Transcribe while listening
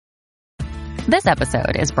This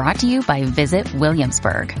episode is brought to you by Visit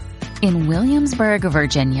Williamsburg. In Williamsburg,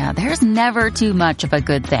 Virginia, there's never too much of a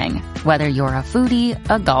good thing. Whether you're a foodie,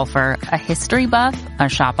 a golfer, a history buff, a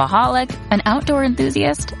shopaholic, an outdoor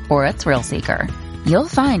enthusiast, or a thrill seeker, you'll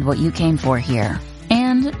find what you came for here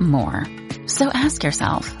and more. So ask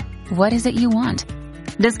yourself, what is it you want?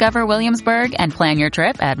 Discover Williamsburg and plan your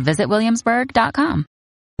trip at visitwilliamsburg.com.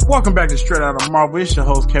 Welcome back to Straight Outta Marvel. It's your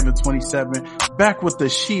host, Kevin27, back with the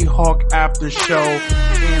She-Hulk after show.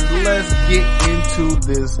 And let's get into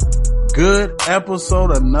this good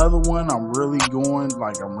episode. Another one. I'm really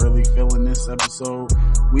feeling this episode.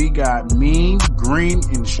 We got Mean, Green,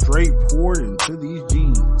 and Straight poured into these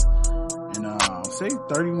jeans. And, say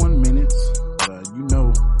 31 minutes. But,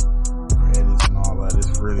 credits and all that.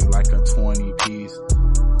 It's really like a 20 piece.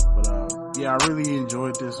 Yeah, I really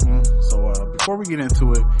enjoyed this one. So, before we get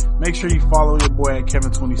into it, make sure you follow your boy at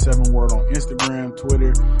Kevin27World on Instagram,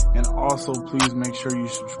 Twitter, and also please make sure you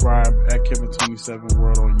subscribe at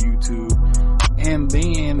Kevin27World on YouTube. And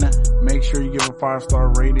then make sure you give a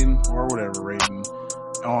 5-star rating or whatever rating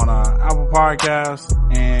on, Apple Podcasts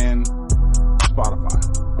and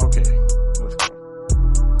Spotify. Okay, let's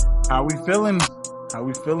go. How we feeling? How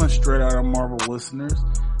we feeling, Straight Outta Marvel listeners?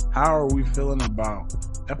 How are we feeling about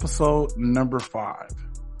episode number 5?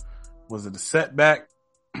 Was it a setback?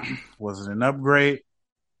 Was it an upgrade?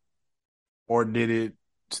 Or did it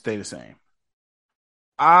stay the same?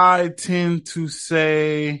 I tend to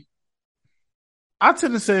say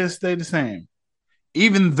it stayed the same.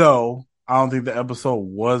 Even though I don't think the episode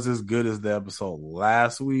was as good as the episode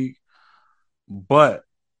last week. But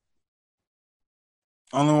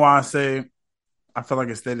only why I say I feel like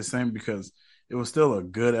it stayed the same because it was still a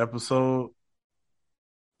good episode.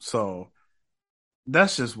 So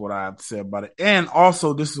that's just what I have to say about it. And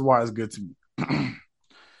also, this is why it's good to me.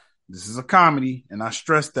 This is a comedy, and I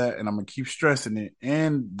stress that, and I'm going to keep stressing it.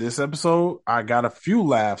 And this episode, I got a few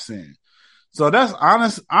laughs in. So that's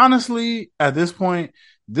honestly, at this point,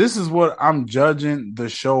 this is what I'm judging the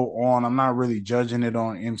show on. I'm not really judging it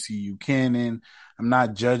on MCU canon. I'm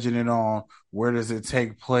not judging it on where does it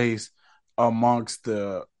take place amongst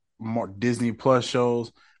the more Disney Plus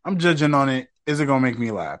shows. I'm judging on it. Is it going to make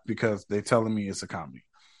me laugh? Because they're telling me it's a comedy.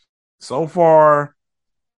 So far,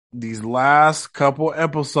 these last couple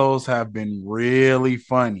episodes have been really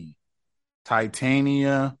funny.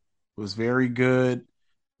 Titania was very good.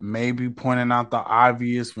 Maybe pointing out the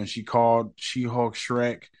obvious when she called She-Hulk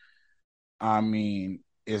Shrek. I mean,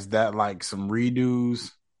 is that like some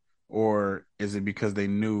redos? Or is it because they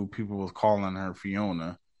knew people was calling her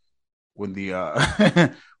Fiona when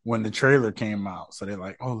the when the trailer came out? So they're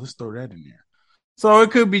like, oh, let's throw that in there. So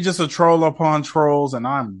it could be just a troll upon trolls, and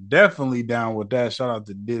I'm definitely down with that. Shout out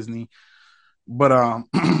to Disney. But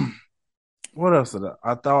what else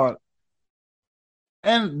I thought?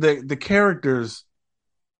 And the characters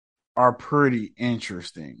are pretty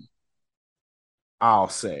interesting, I'll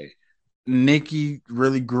say. Nikki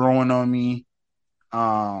really growing on me.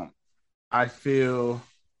 I feel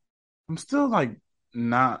I'm still like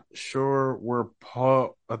not sure where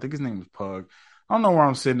Pug, I think his name is Pug. I don't know where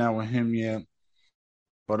I'm sitting at with him yet.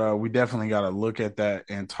 But we definitely got to look at that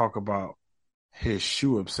and talk about his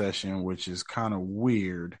shoe obsession, which is kind of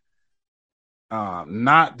weird.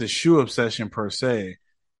 Not the shoe obsession per se,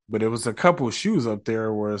 but it was a couple of shoes up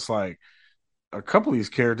there where it's like a couple of these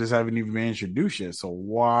characters haven't even been introduced yet. So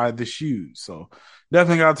why the shoes? So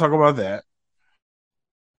definitely got to talk about that.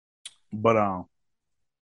 But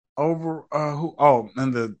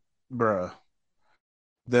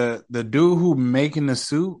the dude who making the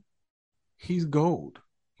suit, he's gold.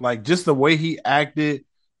 Like, just the way he acted,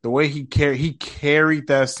 the way he carried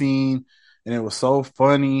that scene, and it was so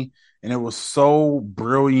funny, and it was so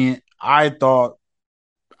brilliant. I thought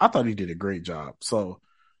he did a great job. So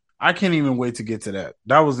I can't even wait to get to that.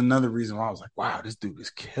 That was another reason why I was like, wow, this dude is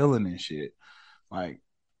killing this shit. Like,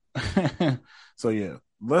 so yeah,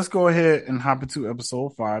 let's go ahead and hop into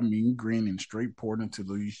episode 5, Mean, Green, and Straight poured into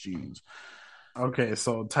these jeans. Okay,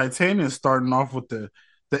 so Titania is starting off with the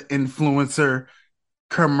influencer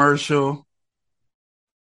commercial.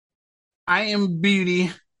 I am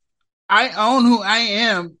beauty. I own who I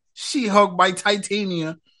am. She-Hulk by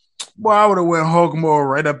Titania. Boy, I would have went Hulk mode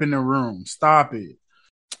right up in the room. Stop it.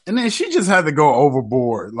 And then she just had to go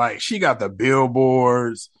overboard. Like, she got the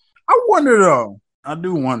billboards. I wonder though. I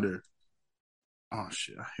do wonder. Oh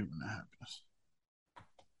shit, I hate when that happens.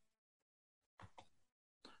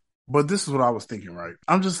 But this is what I was thinking, right?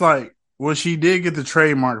 I'm just like, well, she did get the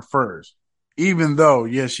trademark first. Even though,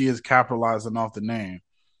 yes, she is capitalizing off the name.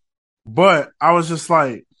 But I was just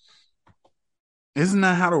like, isn't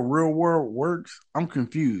that how the real world works? I'm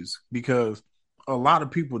confused because A lot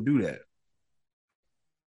of people do that.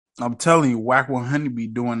 I'm telling you, Whack 100 be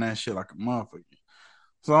doing that shit like a motherfucker.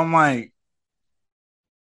 So I'm like,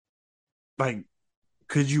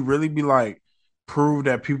 could you really be like, prove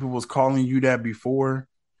that people was calling you that before?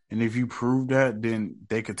 And if you prove that, then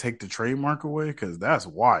they could take the trademark away? Because that's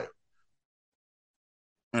wild.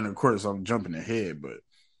 And of course, I'm jumping ahead, but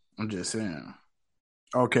I'm just saying.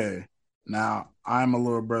 Okay, now I'm a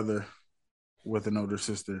little brother with an older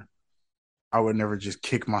sister. I would never just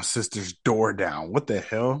kick my sister's door down. What the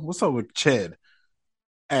hell? What's up with Ched?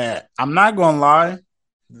 I'm not gonna lie.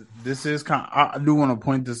 This is kind. I do want to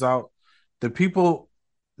point this out. The people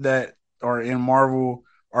that are in Marvel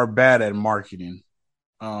are bad at marketing.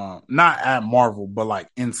 Not at Marvel, but like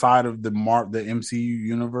inside of the MCU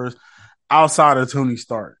universe, outside of Tony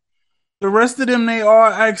Stark. The rest of them, they all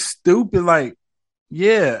act stupid. Like,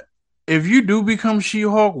 yeah, if you do become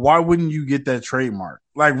She-Hulk, why wouldn't you get that trademark?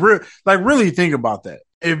 Like really think about that.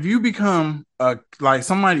 If you become like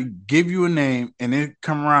somebody give you a name and it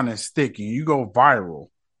come around and stick and you go viral,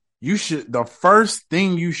 the first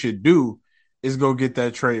thing you should do is go get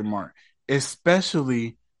that trademark,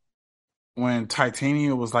 especially when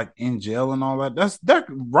Titania was like in jail and all that. That's that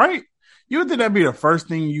right. You would think that'd be the first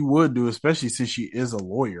thing you would do, especially since she is a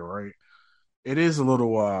lawyer, right? It is a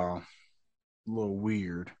little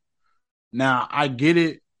weird. Now, I get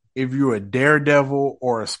it if you're a Daredevil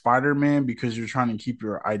or a Spider-Man because you're trying to keep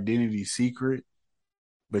your identity secret.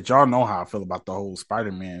 But y'all know how I feel about the whole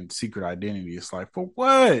Spider-Man secret identity. It's like, for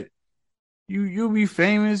what? You'll be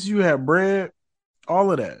famous, you have bread,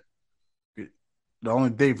 all of that. The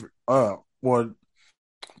only thing well,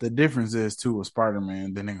 the difference is too with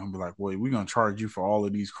Spider-Man, then they're gonna be like, wait, we're gonna charge you for all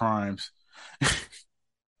of these crimes,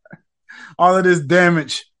 all of this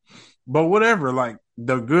damage. But whatever, like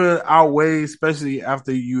the good outweighs, especially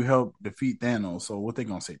after you help defeat Thanos. So what they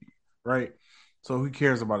gonna say to you, right? So who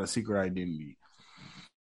cares about a secret identity?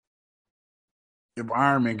 If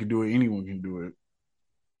Iron Man can do it, anyone can do it.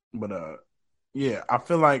 But yeah, I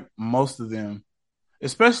feel like most of them,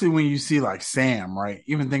 especially when you see like Sam, right?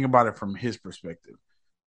 Even think about it from his perspective.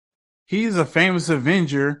 He's a famous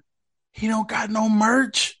Avenger. He don't got no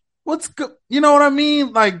merch. What's good? You know what I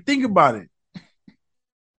mean? Like, think about it.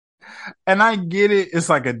 And I get it. It's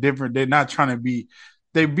like a different. They're not trying to be.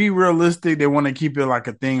 They be realistic. They want to keep it like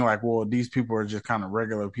a thing. Like, well, these people are just kind of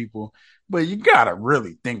regular people. But you gotta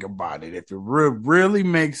really think about it. If it really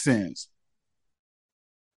makes sense,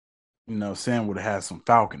 Sam would have had some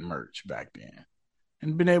Falcon merch back then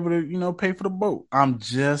and been able to, pay for the boat. I'm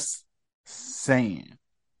just saying.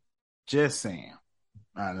 Just saying.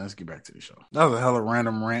 All right, let's get back to the show. That was a hella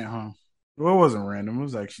random rant, huh? Well, it wasn't random. It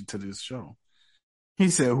was actually to this show. He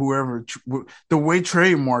said, "Whoever the way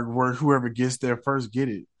trademark works, whoever gets there first get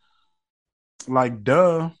it." Like,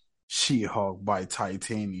 duh. She-Hulk by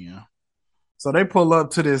Titania. So they pull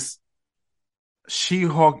up to this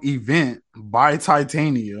She-Hulk event by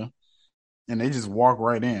Titania, and they just walk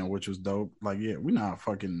right in, which was dope. Like, yeah, we're not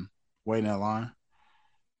fucking waiting in line.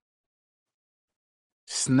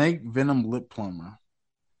 Snake venom lip plumber.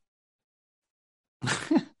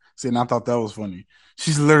 See, and I thought that was funny.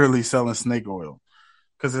 She's literally selling snake oil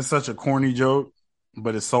because it's such a corny joke,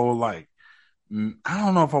 but it's so like, I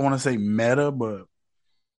don't know if I want to say meta, but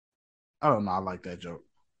I don't know. I like that joke.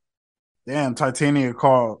 Damn, Titania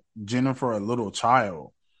called Jennifer a little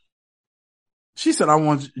child. She said,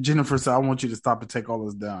 Jennifer said, I want you to stop and take all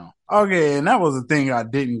this down. Okay, and that was the thing I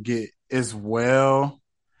didn't get as well.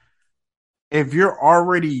 If you're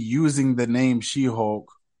already using the name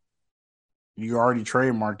She-Hulk, you already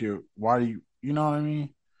trademarked it. Why do you know what I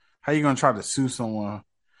mean? How you gonna try to sue someone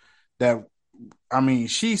that, I mean,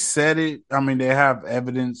 she said it. I mean, they have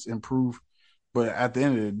evidence and proof, but at the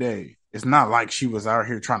end of the day, it's not like she was out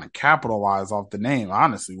here trying to capitalize off the name.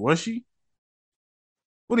 Honestly, was she?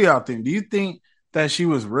 What do y'all think? Do you think that she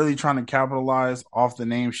was really trying to capitalize off the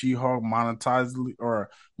name She-Hulk, monetize or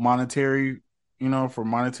monetary, for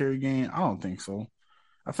monetary gain? I don't think so.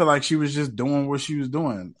 I feel like she was just doing what she was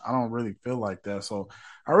doing. I don't really feel like that. So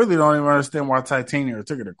I really don't even understand why Titania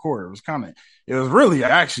took her to court. It was really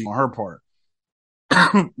actually on her part.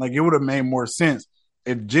 Like, it would have made more sense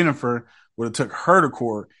if Jennifer would have took her to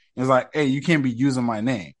court and was like, hey, you can't be using my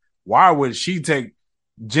name. Why would she take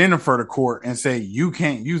Jennifer to court and say, you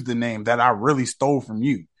can't use the name that I really stole from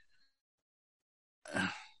you?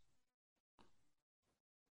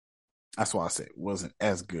 That's why I said it wasn't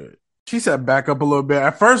as good. She said back up a little bit.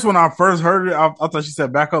 At first, when I first heard it, I thought she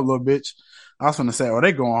said back up a little bitch. I was going to say, oh,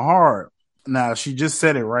 they going hard. Now, she just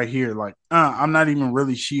said it right here. Like, I'm not even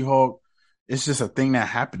really She-Hulk. It's just a thing that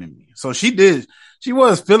happened to me. So she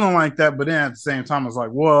was feeling like that. But then at the same time, it's like,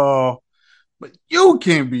 well, But you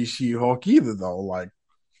can't be She-Hulk either, though. Like,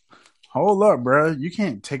 hold up, bro. You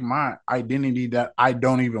can't take my identity that I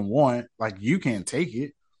don't even want. Like, you can't take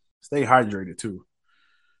it. Stay hydrated too.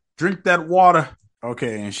 Drink that water.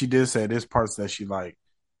 Okay, and she did say there's parts that she like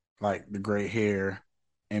the gray hair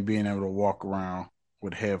and being able to walk around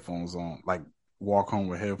with headphones on, like walk home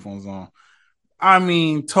with headphones on. I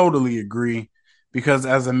mean, totally agree. Because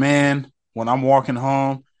as a man, when I'm walking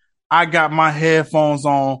home, I got my headphones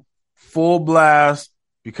on full blast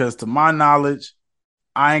because to my knowledge,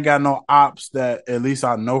 I ain't got no ops that at least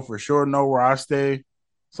I know for sure know where I stay.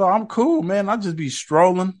 So I'm cool, man. I just be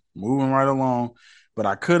strolling, moving right along. But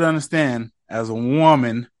I could understand as a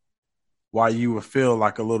woman why you would feel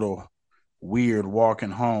like a little weird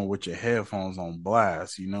walking home with your headphones on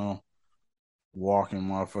blast, you know? Walking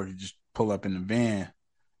motherfucker just pull up in the van.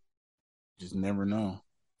 Just never know.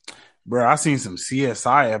 Bro, I seen some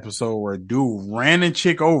CSI episode where a dude ran a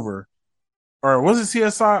chick over, or was it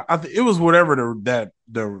CSI? It was whatever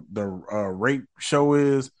the rape show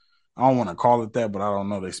is. I don't want to call it that, but I don't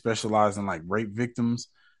know. They specialize in like rape victims,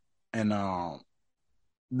 and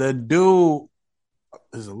the dude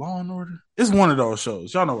is a Law and Order. It's one of those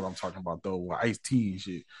shows. Y'all know what I'm talking about though, with Ice-T and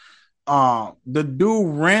shit. The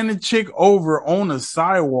dude ran the chick over on the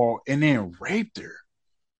sidewalk and then raped her.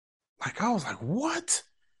 Like I was like, what?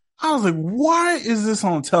 I was like, why is this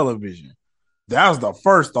on television? That was the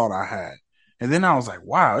first thought I had. And then I was like,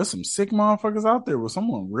 wow, there's some sick motherfuckers out there. Will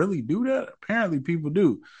someone really do that? Apparently people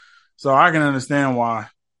do. So I can understand why,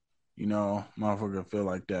 motherfucker feel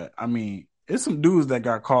like that. I mean, it's some dudes that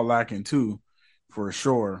got caught lacking too, for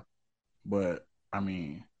sure. But I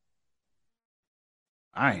mean,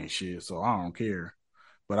 I ain't shit, so I don't care.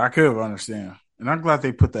 But I could understand. And I'm glad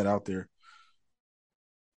they put that out there.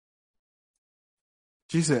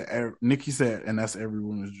 She said, Nikki said, and that's every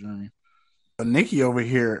woman's dream. But Nikki over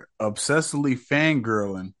here obsessively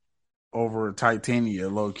fangirling over Titania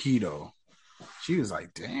low key though. She was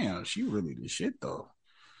like, damn, she really the shit though.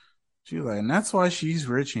 She was like, and that's why she's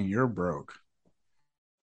rich and you're broke.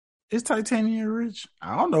 Is Titania rich?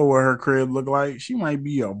 I don't know what her crib look like. She might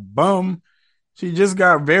be a bum. She just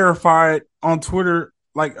got verified on Twitter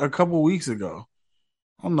like a couple weeks ago.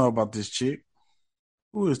 I don't know about this chick.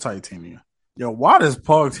 Who is Titania? Yo, why does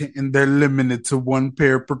Pug and they're limited to one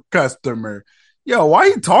pair per customer? Yo, why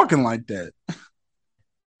you talking like that?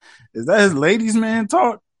 Is that his ladies man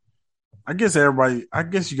talk? I guess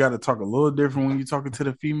you got to talk a little different when you're talking to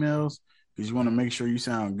the females because you want to make sure you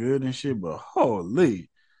sound good and shit. But holy,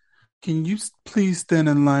 can you please stand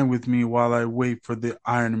in line with me while I wait for the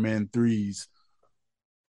Iron Man 3s?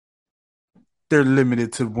 They're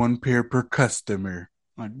limited to one pair per customer.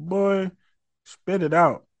 Like, boy, spit it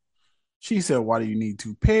out. She said, why do you need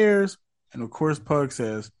two pairs? And of course, Pug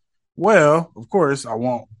says, well, of course, I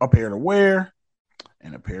want a pair to wear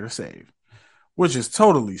and a pair to save, which is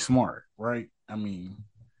totally smart, right? I mean,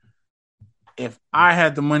 if I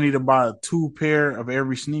had the money to buy a two pair of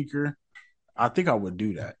every sneaker, I think I would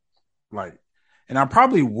do that. Like, and I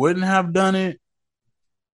probably wouldn't have done it.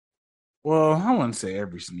 Well, I wouldn't say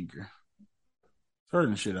every sneaker.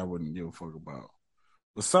 Certain shit I wouldn't give a fuck about.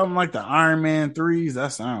 But something like the Iron Man 3s,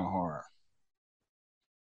 that sound hard.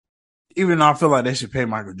 Even though I feel like they should pay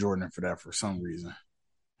Michael Jordan for that for some reason.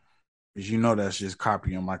 Because you know that's just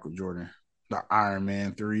copying Michael Jordan. The Iron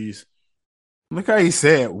Man 3s. Look how he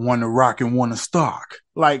said, one to rock and one to stock.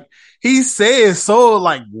 Like, he says so,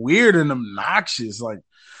 like, weird and obnoxious. Like,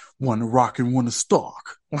 one to rock and one to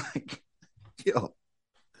stock. Like, yo.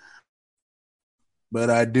 But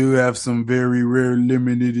I do have some very rare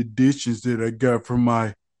limited editions that I got from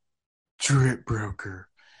my drip broker.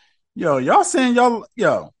 Yo, y'all saying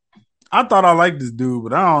I thought I liked this dude,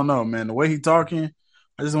 but I don't know, man. The way he talking,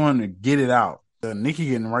 I just wanted to get it out. The Nikki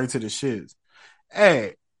getting right to the shits.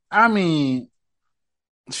 Hey, I mean,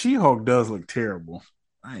 She-Hulk does look terrible.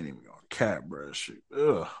 I ain't even gonna cap, bro. Shit.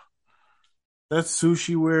 Ugh. That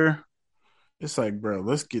sushi wear, it's like, bro,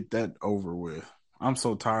 let's get that over with. I'm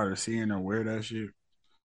so tired of seeing her wear that shit.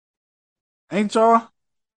 Ain't y'all?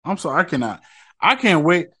 I can't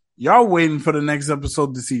wait. Y'all waiting for the next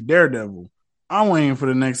episode to see Daredevil. I'm waiting for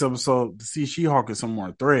the next episode to see She-Hulk in some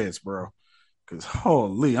more threads, bro. Cause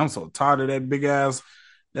holy, I'm so tired of that big ass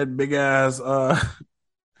NBA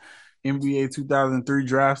 2003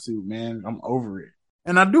 draft suit, man. I'm over it.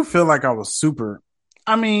 And I do feel like I was super.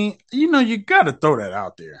 I mean, you gotta throw that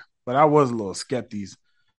out there. But I was a little skeptics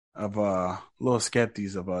of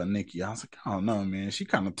Nikki. I was like, I don't know, man. She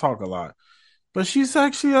kind of talk a lot. But she's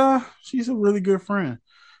actually she's a really good friend.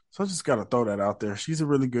 So I just gotta throw that out there. She's a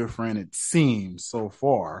really good friend, it seems so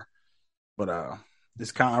far. But I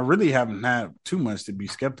really haven't had too much to be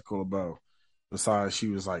skeptical about. Besides, she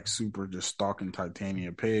was like super just stalking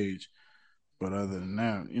Titania Page. But other than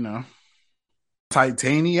that,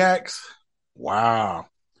 Titaniacs. Wow,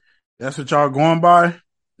 that's what y'all going by.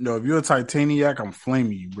 No, if you're a Titaniac, I'm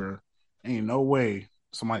flaming you, bro. Ain't no way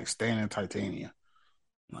somebody staying in Titania.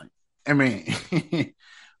 Like, I mean,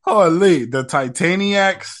 holy, the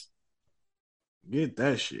Titaniacs, get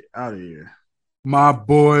that shit out of here. My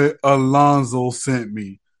boy Alonzo sent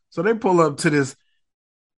me. So they pull up to this.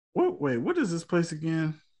 Wait, what is this place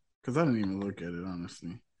again? Because I didn't even look at it,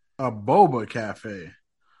 honestly. A boba cafe.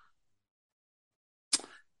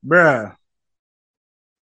 Bruh,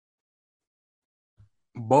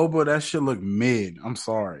 boba, that shit look mid. I'm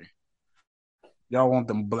sorry. Y'all want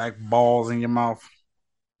them black balls in your mouth?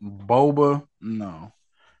 Boba? No.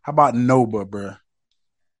 How about Noba, bruh?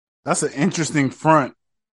 That's an interesting front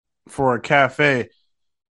for a cafe.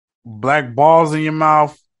 Black balls in your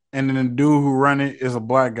mouth, and then the dude who run it is a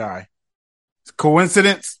black guy.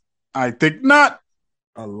 Coincidence? I think not.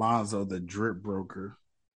 Alonzo, the drip broker.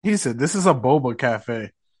 He said, "This is a boba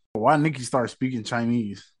cafe." Why Nikki start speaking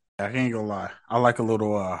Chinese? I can't go lie. I like a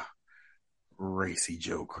little racy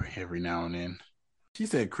joke every now and then. She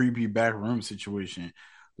said, "Creepy back room situation."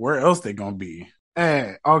 Where else they gonna be?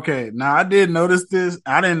 Hey, okay. Now I did notice this.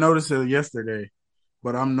 I didn't notice it yesterday,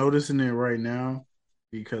 but I'm noticing it right now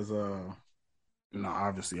because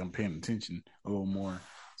obviously I'm paying attention a little more.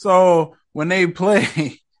 So when they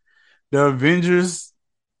play the Avengers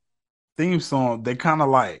theme song, they kind of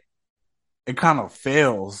like it kind of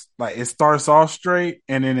fails. Like it starts off straight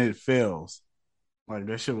and then it fails. Like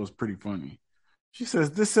that shit was pretty funny. She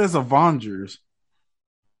says, "This says Avengers."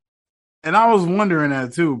 And I was wondering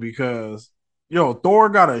that too because Thor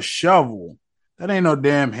got a shovel. That ain't no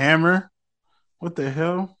damn hammer. What the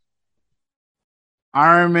hell?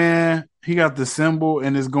 Iron Man, he got the symbol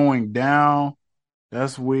and it's going down.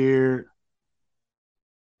 That's weird.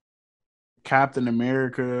 Captain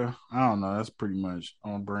America, I don't know. That's pretty much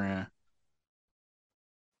on brand.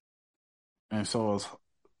 And so is,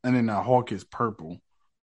 and then the Hulk is purple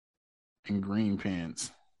and green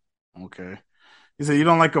pants. Okay. He said, "You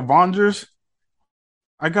don't like Avengers?"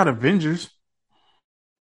 I got Avengers.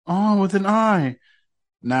 Oh, with an eye.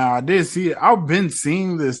 Now I did see it. I've been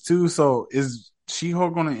seeing this too. So is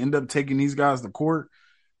She-Hulk going to end up taking these guys to court?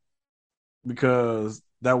 Because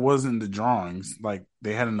that wasn't the drawings. Like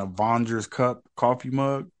they had an Avengers cup coffee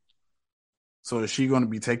mug. So is she going to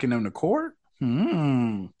be taking them to court?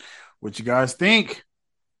 What you guys think?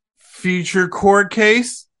 Future court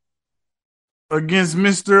case against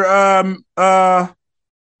Mr.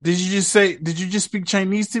 Did you just speak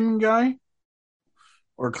Chinese to me, guy?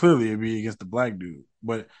 Or clearly it'd be against the black dude.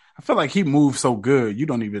 But I feel like he moves so good,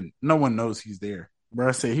 no one knows he's there. Bro,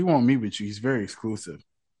 I said he won't meet with you. He's very exclusive.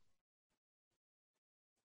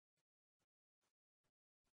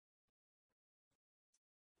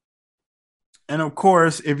 And of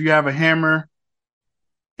course, if you have a hammer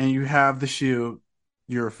and you have the shield,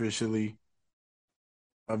 you're officially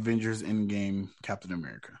Avengers Endgame Captain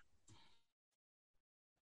America.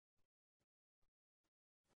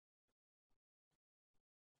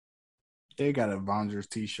 They got Avengers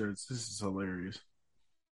t-shirts. This is hilarious.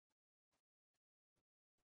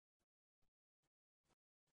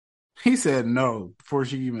 He said no before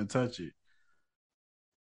she even touched it.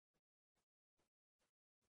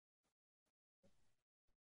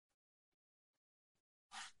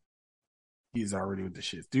 He's already with the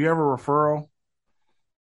shit. Do you have a referral?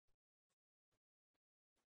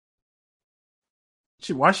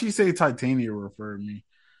 Why she say Titania referred me?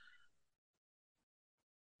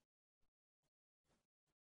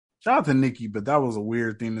 Shout out to Nikki, but that was a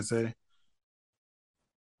weird thing to say.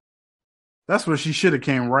 That's what she should have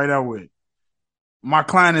came right out with. My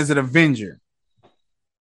client is an Avenger.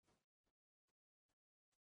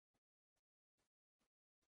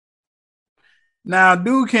 Now,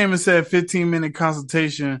 dude came and said 15-minute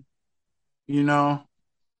consultation. You know,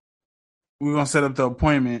 we're gonna set up the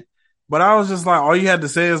appointment. But I was just like, all you had to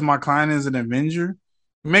say is my client is an Avenger,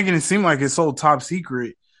 making it seem like it's so top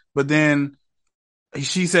secret. But then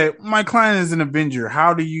she said, "My client is an Avenger."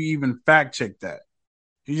 How do you even fact check that?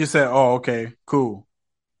 He just said, "Oh, okay, cool."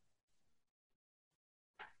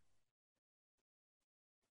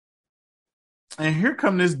 And here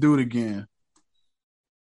come this dude again.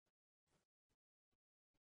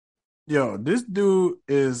 Yo, this dude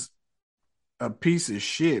is a piece of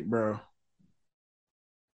shit, bro.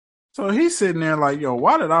 So he's sitting there like, yo,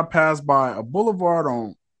 why did I pass by a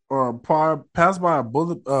boulevard pass by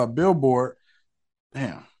a billboard,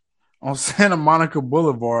 damn, on Santa Monica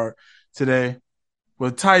Boulevard today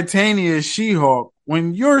with Titania She-Hulk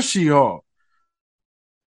when you're She-Hulk?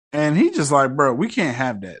 And And he just like, bro, we can't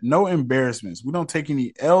have that. No embarrassments. We don't take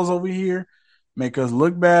any L's over here. Make us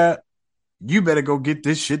look bad. You better go get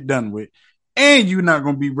this shit done with. And you're not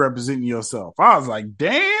going to be representing yourself. I was like,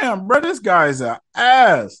 damn, bro, this guy's an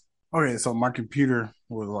ass. Okay, so my computer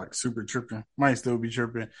was like super tripping. Might still be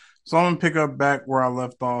tripping. So I'm going to pick up back where I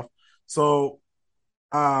left off. So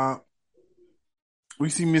we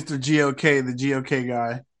see Mr. GLK, the GLK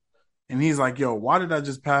guy. And he's like, yo, why did I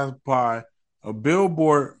just pass by a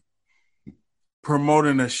billboard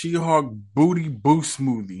promoting a She-Hulk booty boost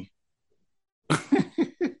smoothie?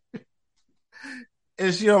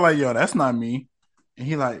 And she like, yo, that's not me. And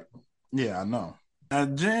he like, yeah, I know.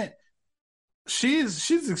 Jen,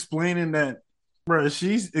 she's explaining that, bro.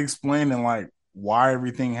 She's explaining like why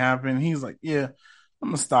everything happened. He's like, yeah, I'm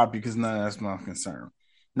gonna stop you because none of that's my concern.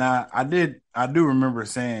 Now, I do remember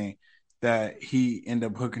saying that he ended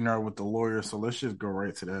up hooking her with the lawyer. So let's just go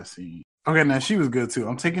right to that scene. Okay, now she was good too.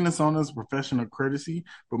 I'm taking this on as professional courtesy,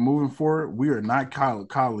 but moving forward, we are not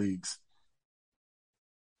colleagues.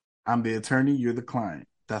 I'm the attorney, you're the client.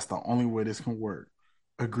 That's the only way this can work.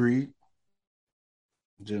 Agreed?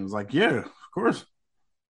 Jim was like, yeah, of course.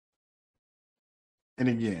 And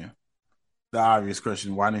again, the obvious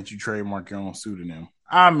question, why didn't you trademark your own pseudonym?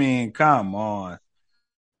 I mean, come on.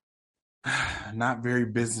 Not very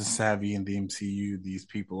business savvy in the MCU, these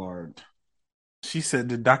people aren't. She said,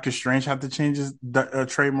 did Doctor Strange have to change his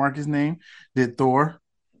trademark his name? Did Thor?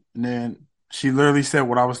 And then she literally said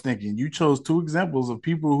what I was thinking. You chose two examples of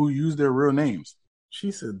people who use their real names.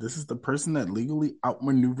 She said, this is the person that legally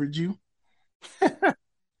outmaneuvered you?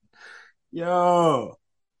 Yo,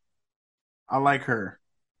 I like her.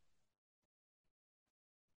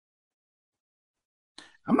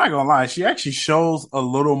 I'm not gonna lie, she actually shows a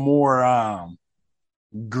little more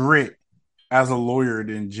grit as a lawyer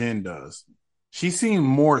than Jen does. She seemed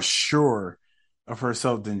more sure of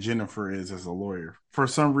herself than Jennifer is as a lawyer for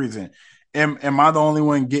some reason. Am I the only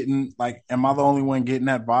one getting that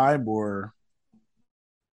vibe, or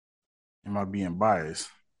am I being biased?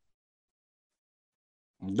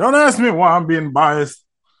 Don't ask me why I'm being biased.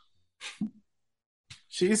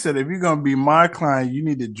 She said, if you're going to be my client, you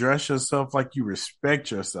need to dress yourself like you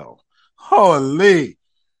respect yourself. Holy,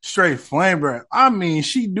 straight flame breath. I mean,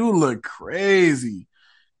 she do look crazy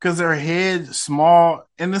because her head small.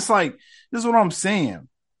 And it's like, this is what I'm saying.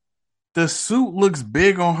 The suit looks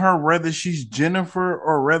big on her, whether she's Jennifer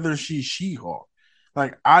or whether she's She-Hulk.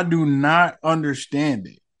 Like, I do not understand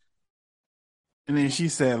it. And then she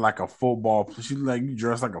said, like a football, she like, you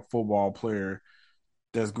dress like a football player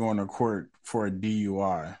that's going to court for a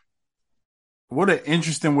DUI. What an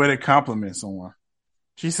interesting way to compliment someone.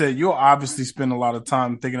 She said, you'll obviously spend a lot of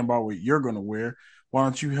time thinking about what you're going to wear. Why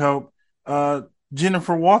don't you help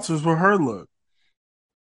Jennifer Walters with her look?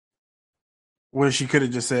 Where she could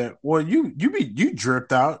have just said, well, you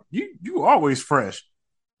dripped out. You always fresh.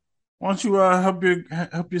 Why don't you help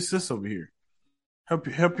your sis over here? Help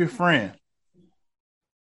your friend.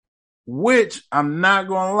 Which I'm not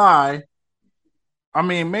gonna lie. I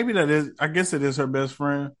mean, maybe I guess it is her best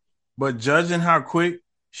friend, but judging how quick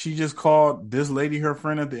she just called this lady her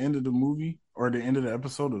friend at the end of the movie or the end of the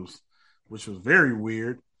episode, which was very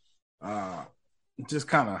weird. Just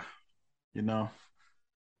kind of,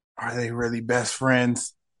 are they really best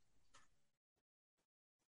friends?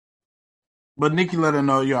 But Nikki let her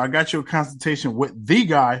know, yo, I got you a consultation with the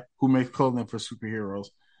guy who makes clothing for superheroes.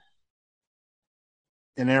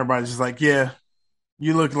 And everybody's just like, yeah,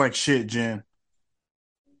 you look like shit, Jen.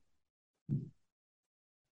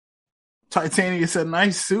 Titania said,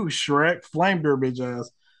 nice suit, Shrek. Flamed her bitch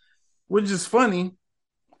ass. Which is funny,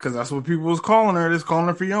 because that's what people was calling her. They're calling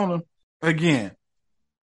her Fiona. Again,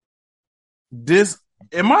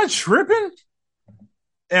 am I tripping?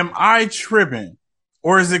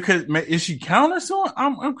 Or is it is she counter someone?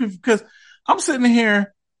 I'm because I'm sitting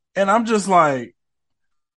here and I'm just like,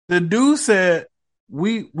 the dude said,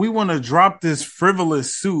 we want to drop this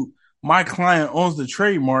frivolous suit. My client owns the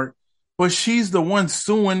trademark, but she's the one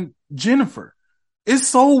suing Jennifer. It's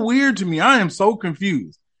so weird to me. I am so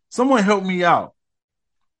confused. Someone help me out.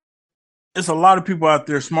 It's a lot of people out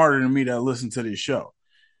there smarter than me that listen to this show.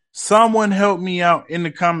 Someone help me out in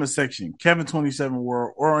the comment section, Kevin27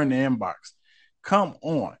 World, or in the inbox. Come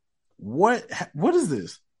on. What is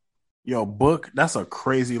this? Yo, Book, that's a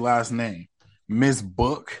crazy last name. Miss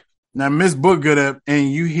Book. Now, Miss Book good up, and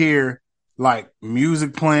you hear like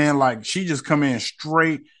music playing, like she just come in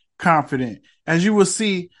straight confident. As you will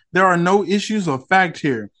see, there are no issues of fact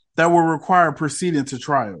here that will require proceeding to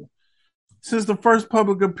trial. Since the first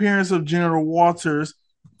public appearance of Jennifer Walters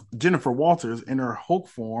in her Hulk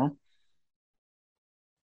form,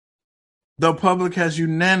 The public has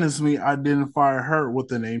unanimously identified her with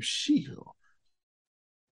the name She-Hulk.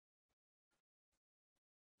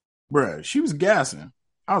 Bruh, she was gassing.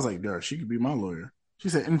 I was like, "Duh, she could be my lawyer." She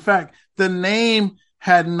said, in fact, the name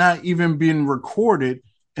had not even been recorded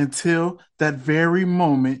until that very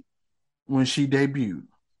moment when she debuted.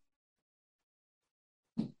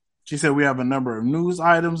 She said, we have a number of news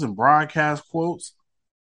items and broadcast quotes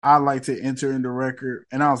I like to enter in the record.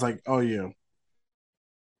 And I was like, oh, yeah.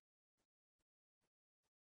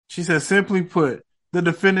 She said, simply put, the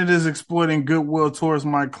defendant is exploiting goodwill towards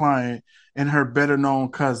my client and her better known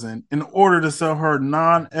cousin in order to sell her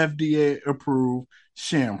non FDA approved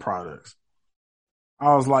sham products.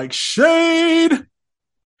 I was like, shade,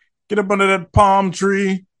 get up under that palm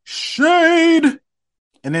tree, shade.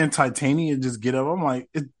 And then Titania just get up. I'm like,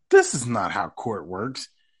 this is not how court works.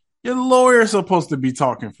 Your lawyer's supposed to be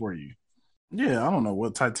talking for you. Yeah, I don't know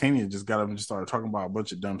what Titania just got up and just started talking about a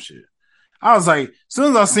bunch of dumb shit. I was like, as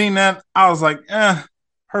soon as I seen that, I was like,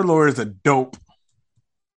 her lawyer's a dope.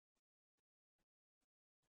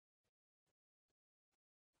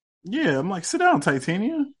 Yeah, I'm like, sit down,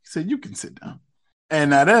 Titania. He said, you can sit down. And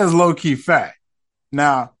now that is low key fact.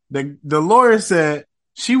 Now, the lawyer said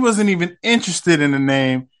she wasn't even interested in the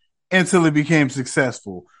name until it became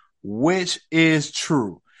successful, which is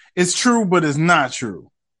true. It's true, but it's not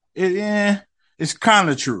true. It's kind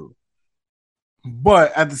of true.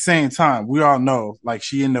 But at the same time, we all know, like,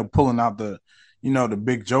 she ended up pulling out the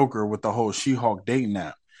big joker with the whole She-Hulk dating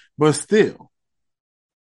app. But still,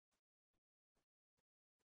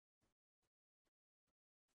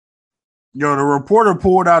 the reporter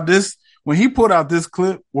pulled out this, when he pulled out this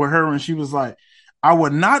clip with her and she was like, I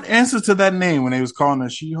would not answer to that name when they was calling her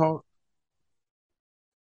She-Hulk.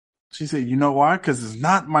 She said, you know why? Because it's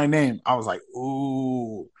not my name. I was like,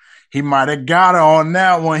 ooh, he might have got her on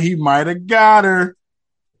that one. He might have got her.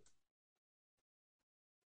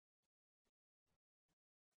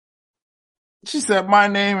 She said, my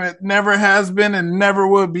name it never has been and never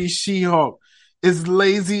will be She-Hulk. It's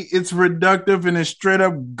lazy, it's reductive, and it's straight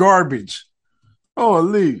up garbage.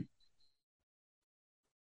 Holy.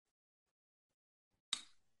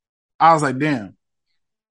 I was like, damn.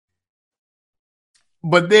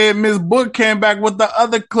 But then Miss Book came back with the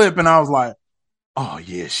other clip, and I was like, oh,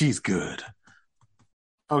 yeah, she's good.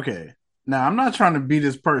 Okay. Now, I'm not trying to be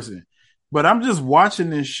this person, but I'm just watching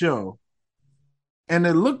this show, and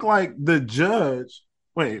it looked like the judge.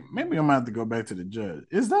 Wait, maybe I'm going to have to go back to the judge.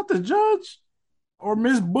 Is that the judge or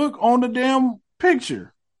Miss Book on the damn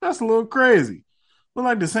picture? That's a little crazy. Look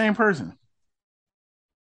like the same person.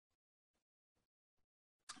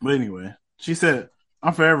 But anyway, she said,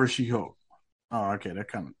 I'm forever She-Hulk. Oh, okay, that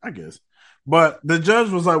kind of, I guess. But the judge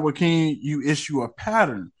was like, well, can you issue a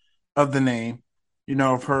pattern of the name,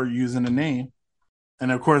 of her using the name?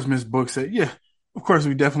 And of course, Miss Book said, yeah, of course,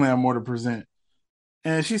 we definitely have more to present.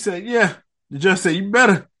 And she said, yeah. The judge said, you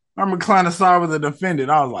better. I'm inclined to side with the defendant.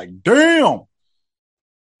 I was like, damn.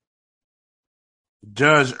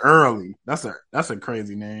 Judge Early. That's a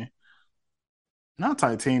crazy name. Not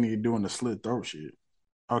Titania doing the slit throat shit.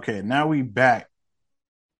 Okay, now we back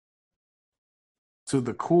to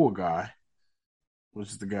the cool guy, which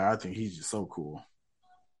is the guy I think he's just so cool.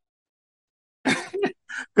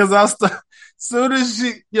 Because soon as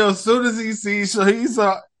he sees, so he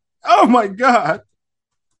saw, oh my God.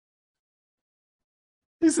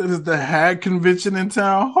 He said, it's the HAG convention in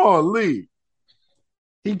town. Holy.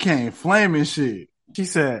 He came flaming shit. She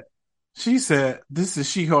said, this is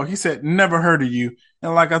She-Hulk. He said, never heard of you.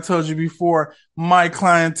 And like I told you before, my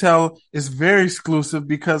clientele is very exclusive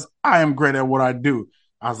because I am great at what I do.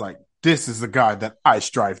 I was like, this is the guy that I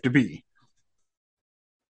strive to be.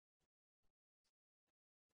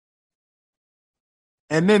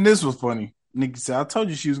 And then this was funny. Nikki said, I told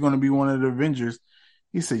you she was going to be one of the Avengers.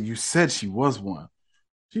 He said, you said she was one.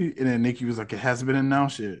 And then Nikki was like, it hasn't been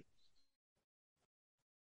announced yet.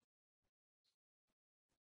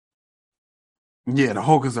 Yeah, the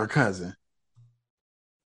Hulk is her cousin.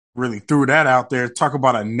 Really threw that out there. Talk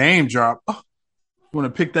about a name drop. Oh, you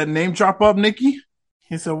want to pick that name drop up, Nikki?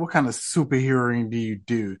 He said, what kind of superheroing do you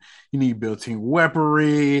do? You need built-in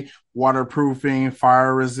weaponry, waterproofing,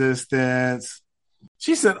 fire resistance.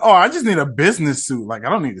 She said, oh, I just need a business suit. Like, I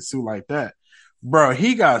don't need a suit like that. Bro,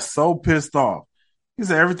 he got so pissed off. He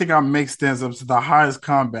said, everything I make stands up to the highest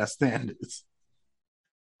combat standards.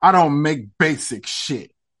 I don't make basic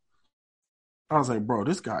shit. I was like, bro,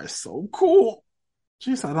 this guy is so cool.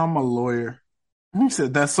 She said, I'm a lawyer. He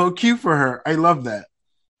said, that's so cute for her. I love that.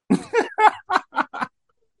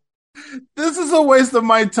 This is a waste of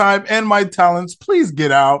my time and my talents. Please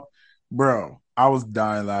get out. Bro, I was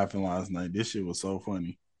dying laughing last night. This shit was so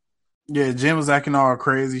funny. Yeah, Jen was acting all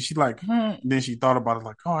crazy. She like, Then she thought about it,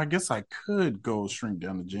 like, oh, I guess I could go shrink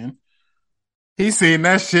down to Jen. He seen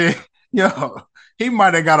that shit. Yo, he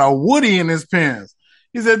might have got a Woody in his pants.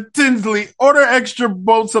 He said, Tinsley, order extra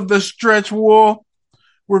bolts of the stretch wool.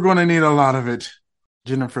 We're going to need a lot of it.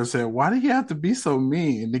 Jennifer said, why do you have to be so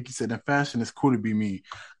mean? And Nikki said, in fashion, it's cool to be mean.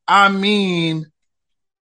 I mean,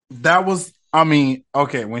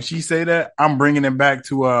 okay, when she say that, I'm bringing it back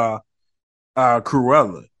to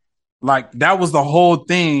Cruella. Like, that was the whole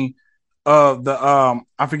thing of the,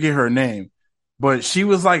 I forget her name, but she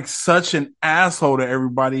was like such an asshole to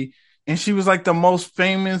everybody. And she was like the most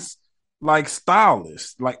famous, like,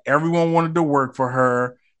 stylist. Like, everyone wanted to work for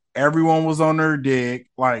her. Everyone was on her dick.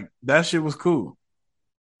 Like, that shit was cool.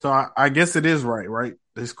 So I guess it is right?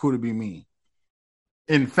 It's cool to be mean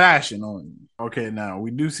in fashion only. Okay, now we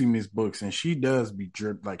do see Miss Books, and she does be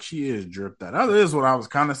dripped, like she is dripped. That is what I was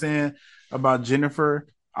kind of saying about Jennifer.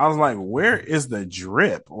 I was like, where is the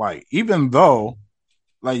drip? Like, even though,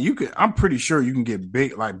 like, I'm pretty sure you can get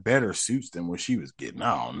big, like, better suits than what she was getting.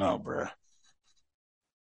 I don't know, bro.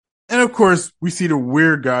 And of course, we see the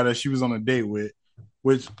weird guy that she was on a date with,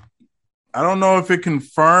 which I don't know if it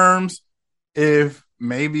confirms if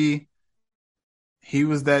maybe he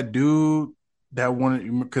was that dude that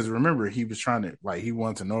wanted, because remember, he was trying to, like, he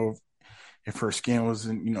wanted to know if her skin was,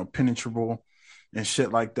 penetrable and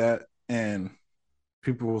shit like that. And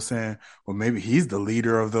people were saying, well, maybe he's the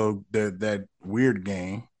leader of that weird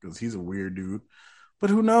gang because he's a weird dude. But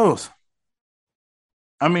who knows?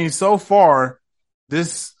 I mean, so far,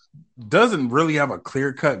 this doesn't really have a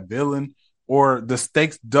clear cut villain, or the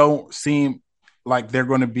stakes don't seem like they're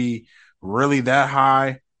going to be really that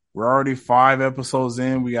high. We're already 5 episodes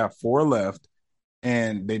in, we got 4 left,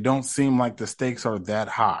 and they don't seem like the stakes are that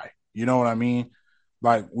high. You know what I mean?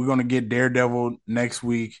 Like, we're going to get Daredevil next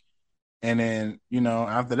week. And then,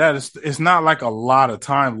 after that, it's not like a lot of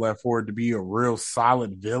time left for it to be a real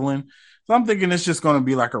solid villain. So I'm thinking it's just going to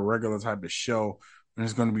be like a regular type of show, and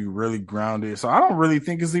it's going to be really grounded. So I don't really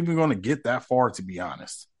think it's even going to get that far, to be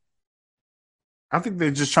honest. I think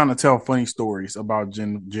they're just trying to tell funny stories about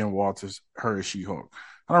Jen Walters, her as She-Hulk.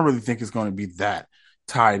 I don't really think it's going to be that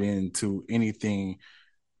tied into anything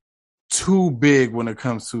too big when it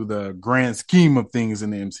comes to the grand scheme of things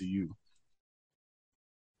in the MCU.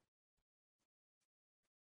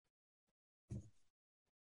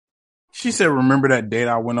 She said, remember that date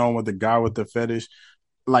I went on with the guy with the fetish?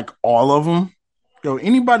 Like, all of them. Yo,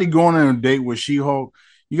 anybody going on a date with She-Hulk,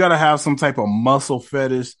 you got to have some type of muscle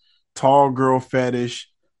fetish, tall girl fetish.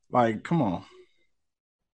 Like, come on.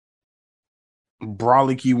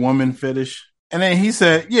 Brolicky woman fetish. And then he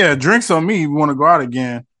said, yeah, drinks on me. You want to go out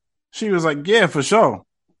again? She was like, yeah, for sure.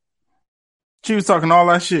 She was talking all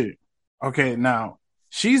that shit. Okay, now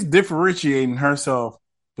she's differentiating herself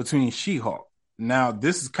between She-Hulk. Now,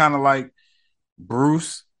 this is kind of like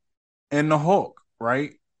Bruce and the Hulk,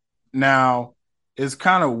 right? Now, it's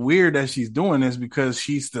kind of weird that she's doing this because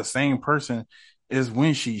she's the same person as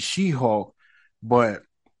when she's She-Hulk, but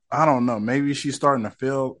I don't know. Maybe she's starting to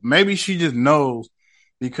feel, maybe she just knows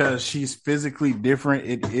because she's physically different.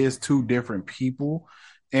 It is two different people,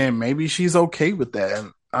 and maybe she's okay with that.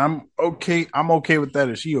 And I'm okay. I'm okay with that.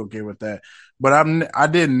 Is she okay with that? But I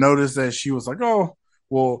didn't notice that she was like, oh,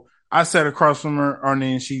 well, I sat across from her, and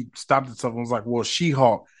then she stopped herself and was like, well,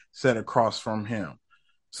 She-Hulk sat across from him.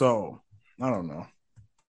 So I don't know.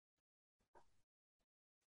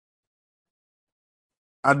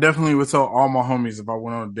 I definitely would tell all my homies if I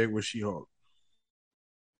went on a date with She-Hulk.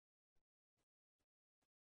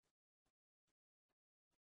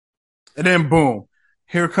 And then boom,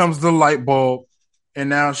 here comes the light bulb. And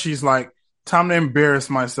now she's like, time to embarrass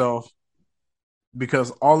myself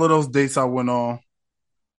because all of those dates I went on.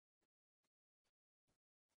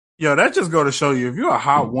 Yo, that just go to show you if you're a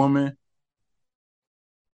hot woman,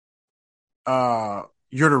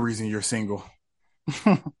 you're the reason you're single.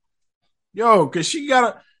 Yo, cause she got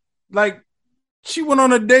a, like, she went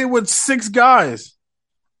on a date with 6 guys.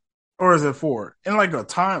 Or is it 4? In like a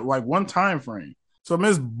time, like one time frame. So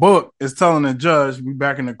Miss Book is telling the judge, we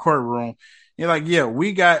back in the courtroom. You're like, yeah,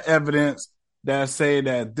 we got evidence that say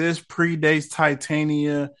that this predates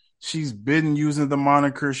Titania. She's been using the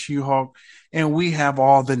moniker She-Hulk, and we have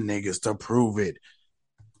all the niggas to prove it.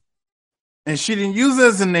 And she didn't use it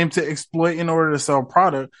as a name to exploit in order to sell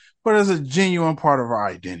product, but as a genuine part of her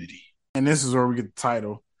identity. And this is where we get the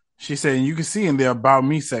title. She said, and you can see in the About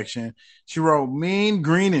Me section, she wrote, mean,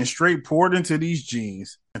 green, and straight poured into these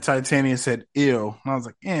jeans. And Titania said, ill. And I was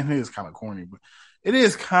like, it is kind of corny. But it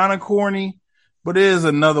is kind of corny, but it is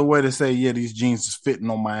another way to say, yeah, these jeans is fitting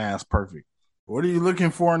on my ass perfect. What are you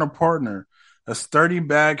looking for in a partner? A sturdy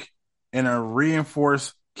back and a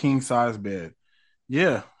reinforced king size bed.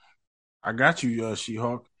 Yeah, I got you,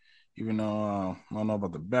 She-Hulk. Even though I don't know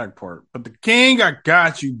about the back part, but the king, I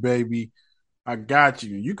got you, baby. I got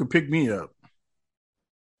you. You can pick me up.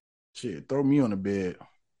 Shit, throw me on the bed.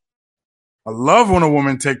 I love when a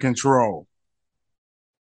woman take control.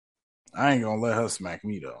 I ain't gonna let her smack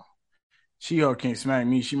me though. She can't smack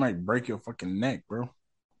me. She might break your fucking neck, bro.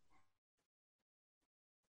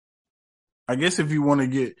 I guess if you want to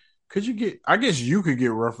get, could you get? I guess you could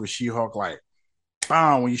get rough with She-Hulk, like,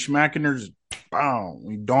 bow when you smacking her, just bow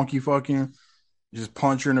when you donkey fucking, just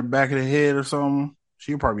punch her in the back of the head or something.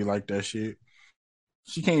 She'll probably like that shit.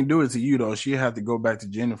 She can't do it to you though. She'll have to go back to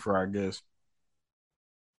Jennifer, I guess.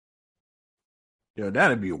 Yo,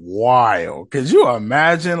 that'd be wild. Could you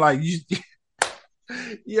imagine, like, you?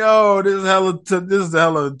 Yo, this is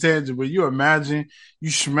hella tangent, but you imagine you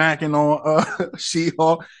smacking on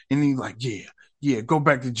She-Hulk and he's like, yeah, yeah, go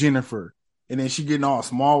back to Jennifer. And then she getting all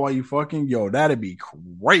small while you fucking, yo, that'd be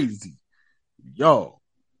crazy. Yo.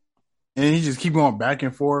 And he just keep going back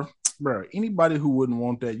and forth. Bro, anybody who wouldn't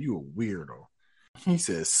want that, you a weirdo. He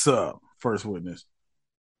said, sup, first witness.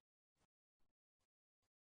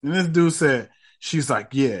 And this dude said, she's like,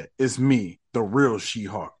 yeah, it's me, the real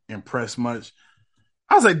She-Hulk. Impressed much?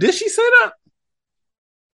 I was like, did she say that?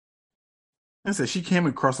 I said she came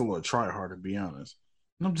across a little try hard, to be honest.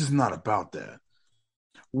 And I'm just not about that.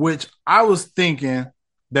 Which I was thinking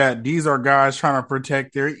that these are guys trying to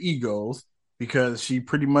protect their egos because she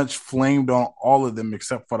pretty much flamed on all of them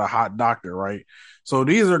except for the hot doctor, right? So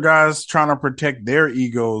these are guys trying to protect their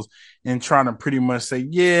egos and trying to pretty much say,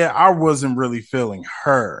 yeah, I wasn't really feeling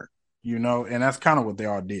her, and that's kind of what they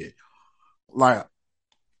all did. Like,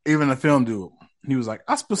 even the film dude, he was like,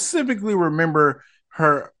 I specifically remember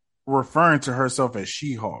her referring to herself as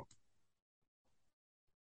She-Hulk.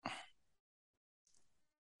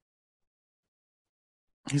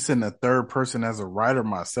 He said in the third person as a writer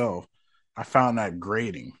myself, I found that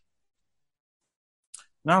grating.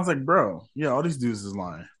 And I was like, bro, yeah, all these dudes is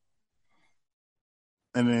lying.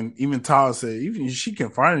 And then even Tyler said, even she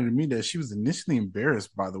confided to me that she was initially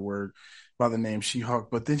embarrassed by the name She-Hulk,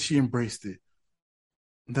 but then she embraced it.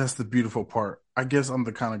 That's the beautiful part. I guess I'm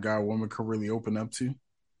the kind of guy a woman could really open up to.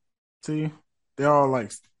 See, they're all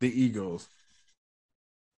like the egos.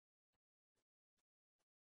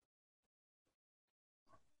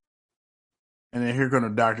 And then here going the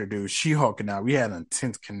doctor dude, She-Hulk and I, we had an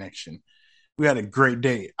intense connection. We had a great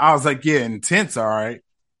date. I was like, yeah, intense, all right.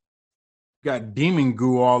 Got demon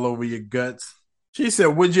goo all over your guts. She said,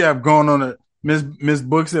 would you have gone on a Miss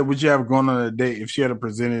Book said, would you have gone on a date if she had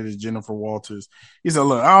presented as Jennifer Walters? He said,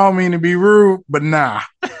 look, I don't mean to be rude, but nah.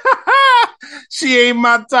 She ain't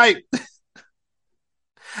my type.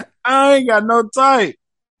 I ain't got no type.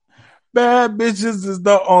 Bad bitches is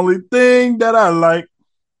the only thing that I like.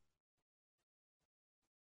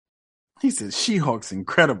 He said, She-Hulk's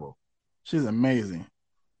incredible. She's amazing.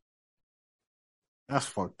 That's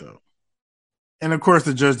fucked up. And of course,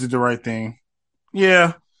 the judge did the right thing.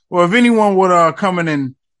 Yeah. Well, if anyone would come in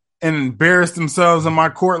and embarrass themselves in my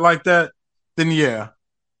court like that, then yeah,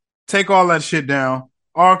 take all that shit down.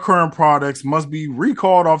 All current products must be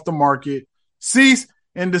recalled off the market. Cease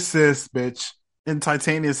and desist, bitch. And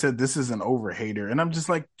Titania said this is an overhater. And I'm just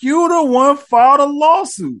like, you the one filed a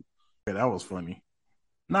lawsuit. Yeah, that was funny.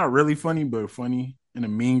 Not really funny, but funny in a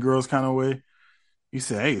Mean Girls kind of way. He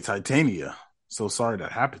said, hey, Titania, so sorry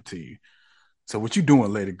that happened to you. So what you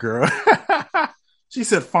doing later, girl? She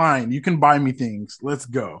said, fine, you can buy me things. Let's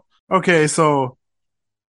go. Okay, so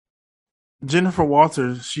Jennifer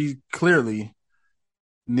Walters, she clearly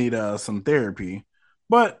need some therapy,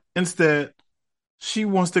 but instead she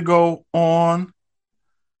wants to go on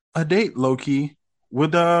a date, low-key,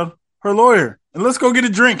 with her lawyer. And let's go get a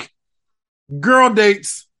drink. Girl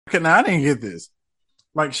dates. Okay, now I didn't get this.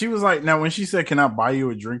 Like, she was like, now when she said, can I buy you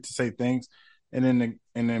a drink to say thanks? And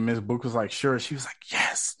then Miss Book was like, sure. She was like,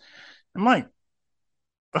 yes. I'm like,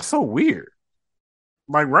 that's so weird.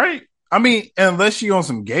 Like, right? I mean, unless she on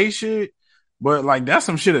some gay shit, but like that's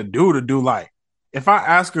some shit to do. Like, if I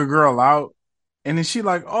ask a girl out and then she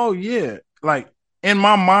like, oh yeah, like in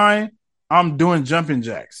my mind, I'm doing jumping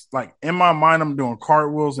jacks. Like in my mind, I'm doing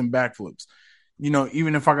cartwheels and backflips.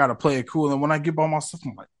 Even if I gotta play it cool. And when I get by myself,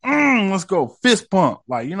 I'm like, let's go fist pump.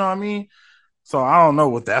 Like, you know what I mean? So I don't know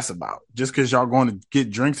what that's about. Just because y'all going to get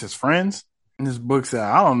drinks as friends. And this book said,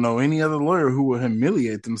 I don't know any other lawyer who would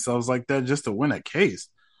humiliate themselves like that just to win a case.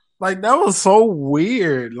 Like, that was so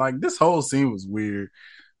weird. Like, this whole scene was weird.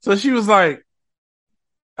 So she was like,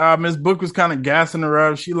 Miss Book was kind of gassing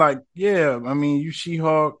her up. She like, yeah, I mean, you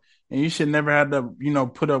She-Hulk, and you should never have to,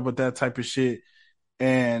 put up with that type of shit.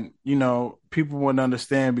 And, people wouldn't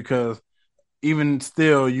understand because even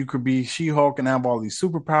still, you could be She-Hulk and have all these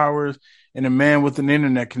superpowers, and a man with an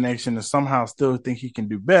internet connection to somehow still think he can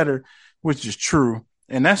do better, which is true.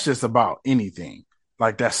 And that's just about anything.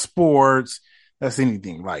 Like that's sports, that's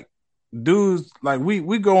anything. Like dudes, like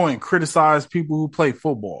we go and criticize people who play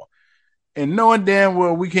football, and knowing damn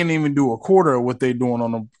well we can't even do a quarter of what they're doing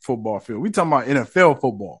on the football field. We talking about NFL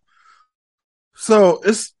football. So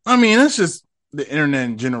it's just the internet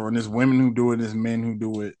in general, and there's women who do it, there's men who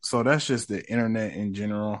do it. So that's just the internet in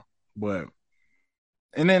general. But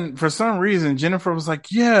and then for some reason, Jennifer was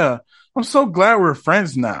like, "Yeah, I'm so glad we're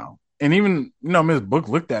friends now." And even Miss Book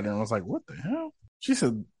looked at her and was like, "What the hell?" She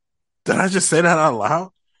said, "Did I just say that out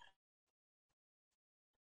loud?"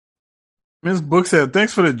 Miss Book said,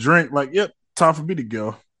 "Thanks for the drink." Like, yep, time for me to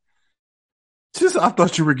go. Just I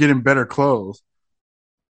thought you were getting better clothes,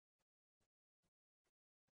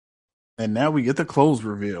 and now we get the clothes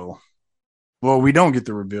reveal. Well, we don't get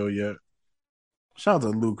the reveal yet. Shout out to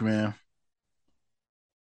Luke, man.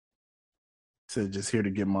 Said just here to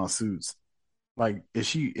get my suits. Like, is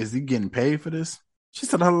he getting paid for this? She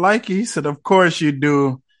said, I like it. He said, of course you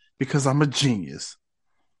do, because I'm a genius.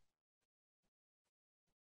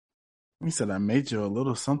 He said, I made you a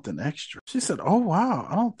little something extra. She said, oh wow,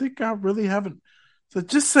 I don't think I really haven't. So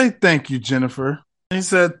just say thank you, Jennifer. And he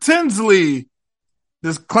said, Tinsley,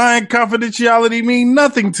 does client confidentiality mean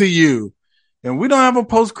nothing to you? And we don't have a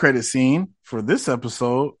post-credit scene for this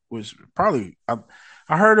episode, which probably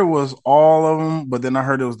I heard it was all of them, but then I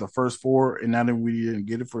heard it was the first four, and now that we didn't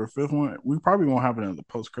get it for the fifth one, we probably won't have another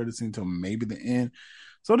post-credit scene until maybe the end.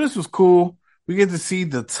 So this was cool. We get to see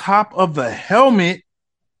the top of the helmet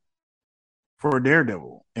for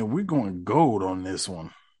Daredevil, and we're going gold on this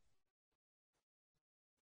one.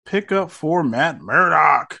 Pick up for Matt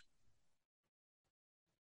Murdock.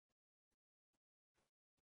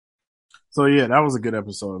 So yeah, that was a good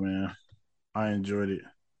episode, man. I enjoyed it.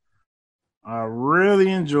 I really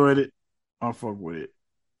enjoyed it. I fuck with it.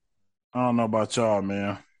 I don't know about y'all,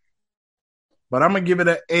 man. But I'm gonna give it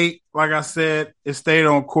an 8. Like I said, it stayed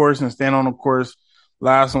on course and staying on the course.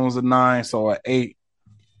 Last one was a 9, so an 8.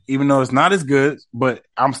 Even though it's not as good, but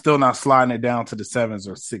I'm still not sliding it down to the 7s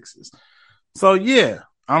or 6s. So yeah,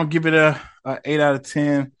 I'm gonna give it a 8 out of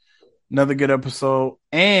 10. Another good episode.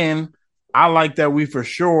 And I like that we for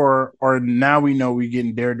sure, or now we know we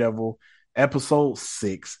getting Daredevil episode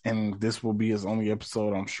 6, and this will be his only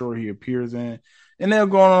episode I'm sure he appears in. And they're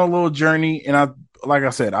going on a little journey. And like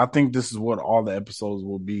I said, I think this is what all the episodes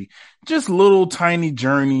will be. Just little tiny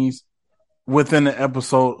journeys within the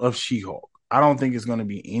episode of She-Hulk. I don't think it's going to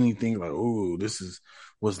be anything like, oh, this is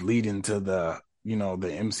what's leading to the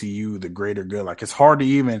MCU, the greater good. Like, it's hard to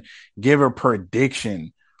even give a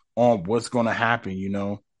prediction on what's going to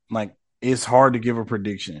happen, like it's hard to give a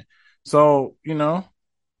prediction. So,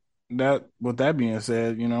 that with that being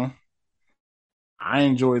said, I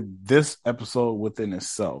enjoyed this episode within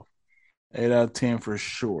itself. 8 out of 10 for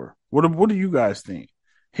sure. What do you guys think?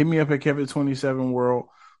 Hit me up at Kevin27 World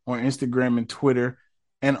on Instagram and Twitter,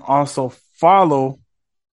 and also follow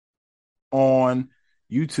on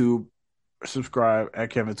YouTube. Subscribe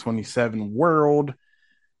at Kevin27 World.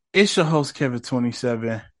 It's your host,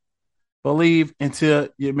 Kevin27. Believe until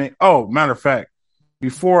you make. Oh, matter of fact,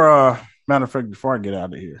 before I get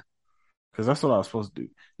out of here, because that's what I was supposed to do.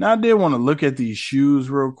 Now I did want to look at these shoes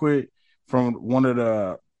real quick from one of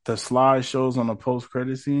the slideshows on the post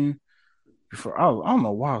credit scene. Before I don't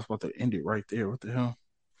know why I was about to end it right there. What the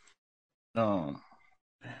hell?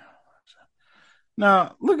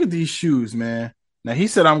 Now look at these shoes, man. Now he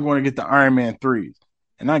said I'm going to get the Iron Man 3s,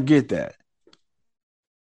 and I get that.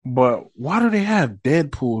 But why do they have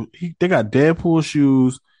Deadpool? They got Deadpool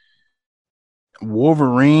shoes,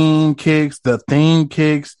 Wolverine kicks, the Thing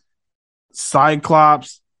kicks,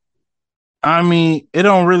 Cyclops. I mean, it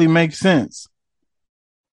don't really make sense.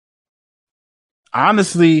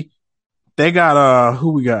 Honestly, they got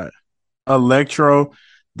who we got? Electro.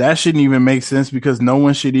 That shouldn't even make sense because no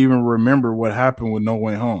one should even remember what happened with No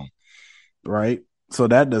Way Home, right? So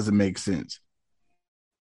that doesn't make sense.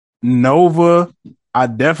 Nova, I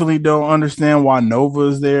definitely don't understand why Nova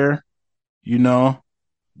is there.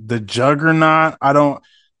 The Juggernaut, I don't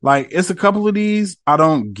like. It's a couple of these I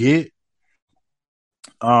don't get.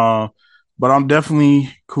 But I'm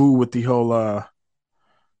definitely cool with the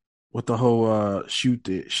whole shoot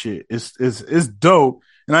it shit. It's dope,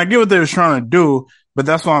 and I get what they were trying to do, but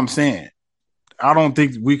that's what I'm saying. I don't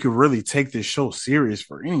think we could really take this show serious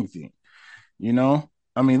for anything.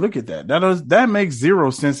 I mean, look at that. That makes zero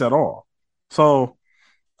sense at all. So,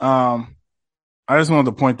 I just wanted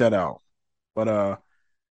to point that out. But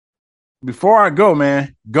before I go,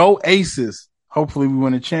 man, go Aces. Hopefully we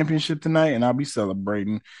win a championship tonight, and I'll be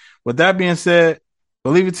celebrating. With that being said,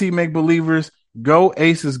 believe it, team, make believers. Go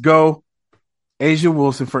Aces, go. A'ja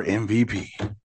Wilson for MVP.